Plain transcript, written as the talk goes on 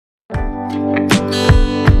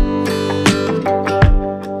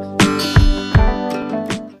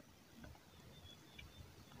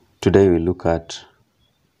Today we look at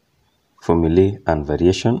formulae and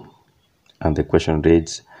variation, and the question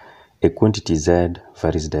reads, a quantity z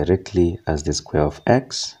varies directly as the square of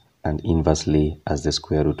x and inversely as the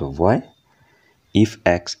square root of y if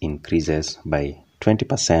x increases by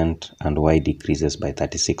 20% and y decreases by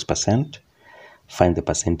 36%. Find the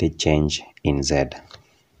percentage change in z.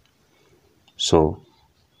 So,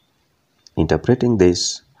 interpreting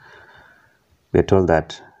this, we are told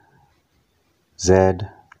that z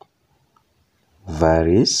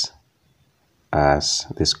varies as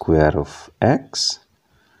the square of x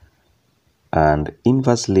and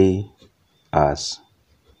inversely as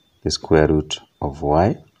the square root of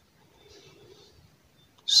y.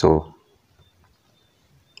 So,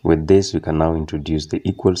 with this, we can now introduce the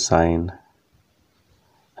equal sign.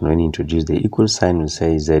 And when you introduce the equal sign, we'll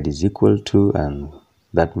say z is equal to, and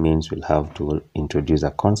that means we'll have to introduce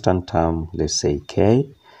a constant term, let's say k.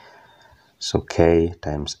 So k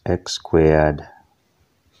times x squared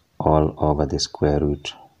all over the square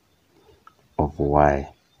root of y.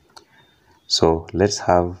 So let's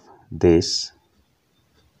have this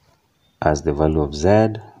as the value of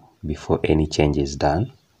z before any change is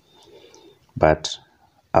done. But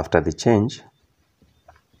after the change,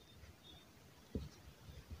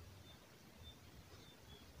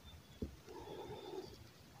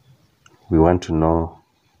 we want to know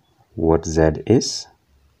what z is.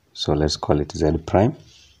 So let's call it z prime.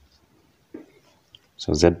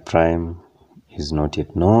 So z prime is not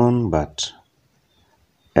yet known, but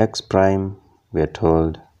x prime, we are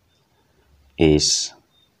told, is,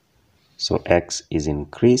 so x is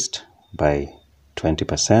increased by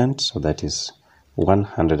 20%, so that is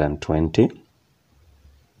 120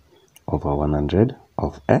 over 100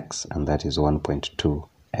 of x, and that is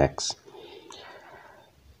 1.2x.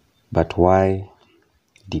 But y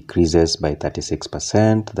decreases by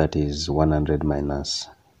 36%, that is 100 minus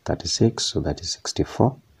 36, so that is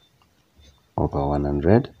 64 over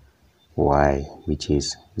 100 y, which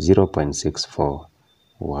is 0.64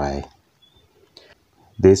 y.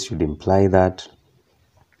 This should imply that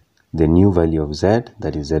the new value of z,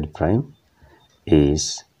 that is z prime,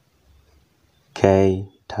 is k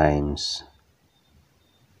times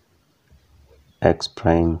x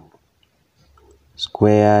prime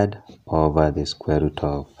squared over the square root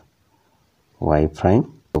of y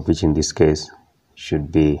prime, which in this case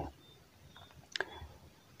should be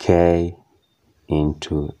k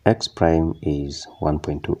into x prime is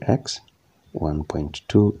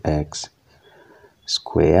 1.2x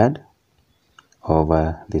squared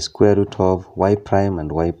over the square root of y prime,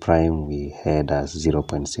 and y prime we had as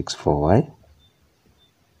 0.64y.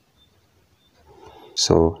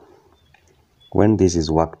 So when this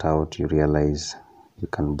is worked out, you realize you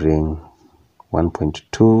can bring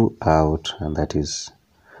 1.2 out, and that is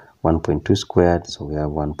 1.2 squared, so we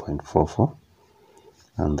have 1.44,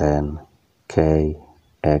 and then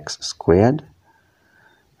kx squared,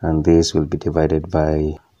 and this will be divided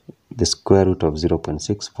by the square root of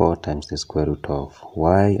 0.64 times the square root of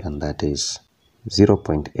y, and that is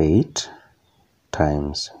 0.8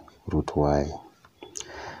 times root y.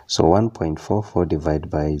 So 1.44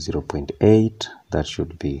 divided by 0.8, that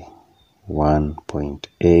should be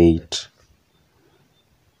 1.8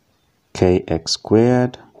 kx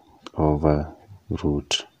squared over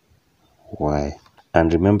root y.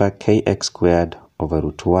 And remember, kx squared over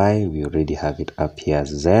root y, we already have it up here as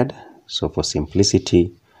z. So for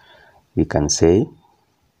simplicity, we can say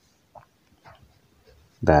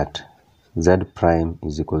that z prime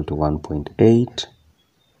is equal to 1.8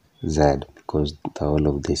 z, because all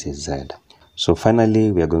of this is z. So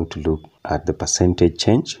finally, we are going to look at the percentage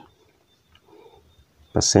change.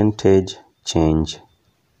 Percentage change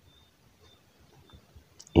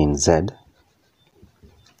in z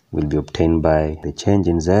will be obtained by the change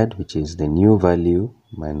in z, which is the new value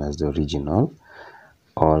minus the original,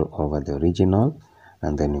 all over the original,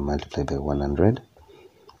 and then you multiply by 100.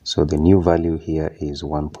 So the new value here is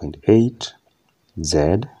 1.8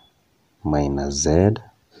 z minus z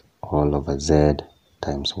all over z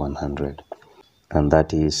times 100. And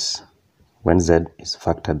that is, when z is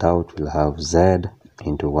factored out, we'll have z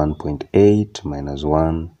into 1.8 minus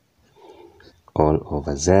 1 all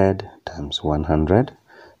over z times 100.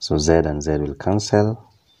 So z and z will cancel,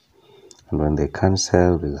 and when they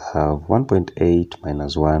cancel, we'll have 1.8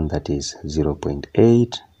 minus 1, that is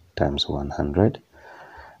 0.8 times 100.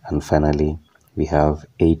 And finally, we have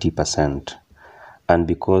 80%. And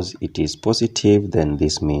because it is positive, then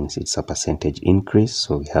this means it's a percentage increase.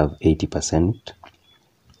 So we have 80%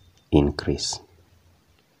 increase.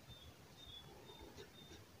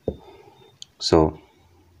 So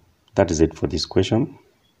that is it for this question.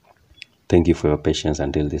 Thank you for your patience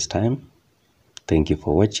until this time. Thank you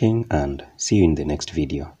for watching and see you in the next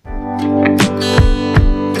video.